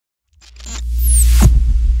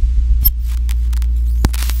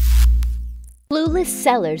clueless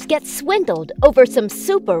sellers get swindled over some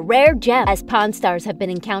super rare gems. As pawn stars have been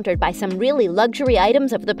encountered by some really luxury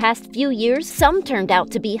items over the past few years, some turned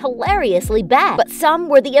out to be hilariously bad, but some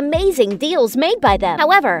were the amazing deals made by them.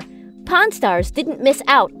 However, pawn stars didn't miss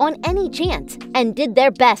out on any chance and did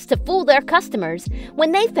their best to fool their customers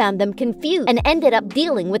when they found them confused and ended up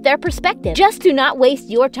dealing with their perspective. Just do not waste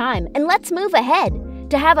your time, and let's move ahead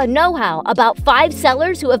to have a know-how about 5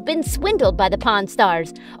 sellers who have been swindled by the pawn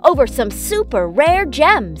stars over some super rare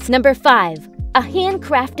gems. Number 5. A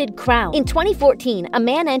handcrafted crown. In 2014, a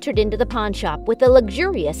man entered into the pawn shop with a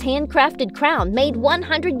luxurious handcrafted crown made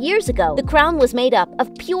 100 years ago. The crown was made up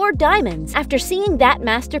of pure diamonds. After seeing that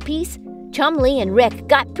masterpiece, Chum Lee and Rick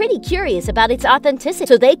got pretty curious about its authenticity,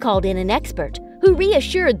 so they called in an expert who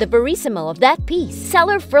reassured the verissimo of that piece.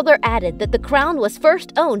 Seller further added that the crown was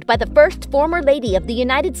first owned by the first former lady of the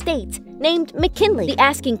United States, named McKinley. The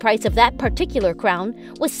asking price of that particular crown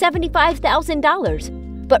was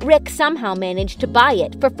 $75,000, but Rick somehow managed to buy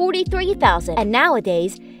it for $43,000, and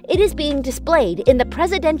nowadays it is being displayed in the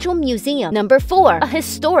Presidential Museum. Number 4. A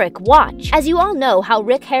historic watch. As you all know how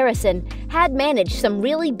Rick Harrison had managed some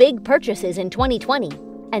really big purchases in 2020.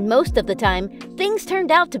 And most of the time, things turned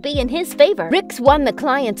out to be in his favor. Rick's one the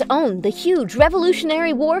clients owned the huge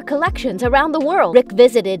Revolutionary War collections around the world. Rick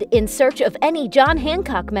visited in search of any John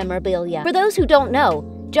Hancock memorabilia. For those who don't know,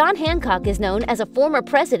 John Hancock is known as a former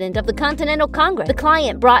president of the Continental Congress. The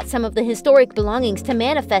client brought some of the historic belongings to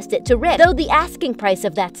manifest it to Rick, though the asking price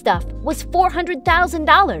of that stuff was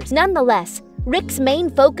 $400,000. Nonetheless, Rick's main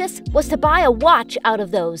focus was to buy a watch out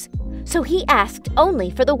of those, so he asked only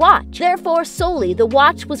for the watch. Therefore, solely the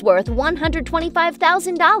watch was worth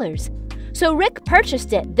 $125,000. So Rick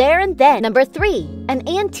purchased it there and then. Number 3. An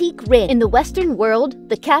antique ring. In the Western world,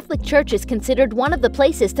 the Catholic Church is considered one of the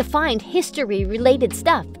places to find history-related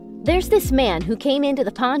stuff. There's this man who came into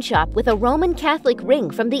the pawn shop with a Roman Catholic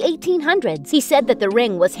ring from the 1800s. He said that the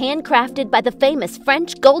ring was handcrafted by the famous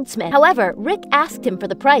French goldsmith. However, Rick asked him for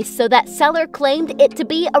the price, so that seller claimed it to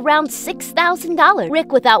be around $6,000.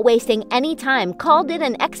 Rick, without wasting any time, called in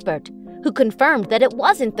an expert who confirmed that it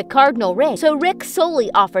wasn't the cardinal ring. So Rick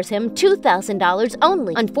solely offers him $2,000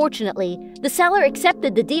 only. Unfortunately, the seller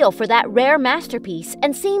accepted the deal for that rare masterpiece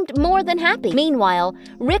and seemed more than happy. Meanwhile,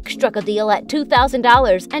 Rick struck a deal at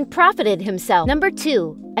 $2,000 and profited himself. Number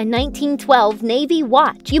 2. A 1912 Navy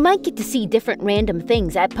watch. You might get to see different random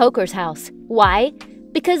things at Poker's house. Why?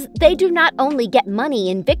 Because they do not only get money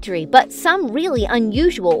in victory, but some really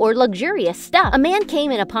unusual or luxurious stuff. A man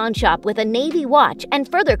came in a pawn shop with a Navy watch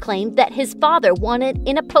and further claimed that his father won it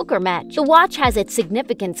in a poker match. The watch has its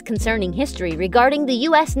significance concerning history regarding the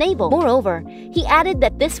U.S. naval. Moreover, he added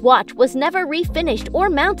that this watch was never refinished or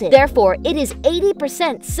mounted. Therefore, it is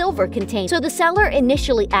 80% silver contained. So the seller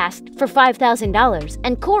initially asked for $5,000,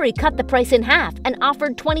 and Corey cut the price in half and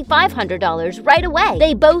offered $2,500 right away.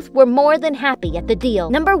 They both were more than happy at the deal.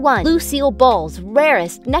 Number 1. Lucille Ball's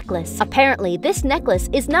rarest necklace. Apparently, this necklace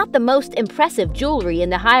is not the most impressive jewelry in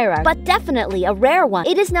the hierarchy, but definitely a rare one.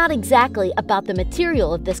 It is not exactly about the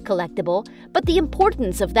material of this collectible, but the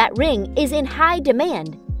importance of that ring is in high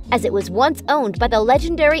demand, as it was once owned by the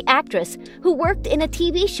legendary actress who worked in a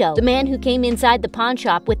TV show. The man who came inside the pawn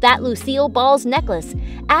shop with that Lucille Ball's necklace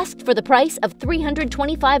asked for the price of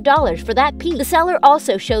 $325 for that piece. The seller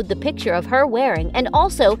also showed the picture of her wearing and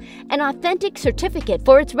also an authentic certificate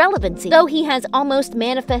for its relevancy, though he has almost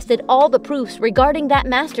manifested all the proofs regarding that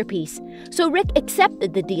masterpiece. So Rick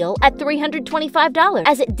accepted the deal at $325,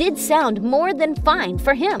 as it did sound more than fine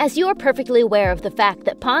for him. As you're perfectly aware of the fact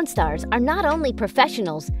that pawn stars are not only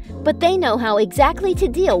professionals, but they know how exactly to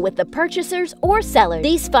deal with the purchasers or sellers.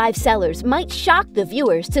 These 5 sellers might shock the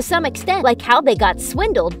viewers to some extent, like how they got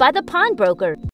swindled by the pawnbroker.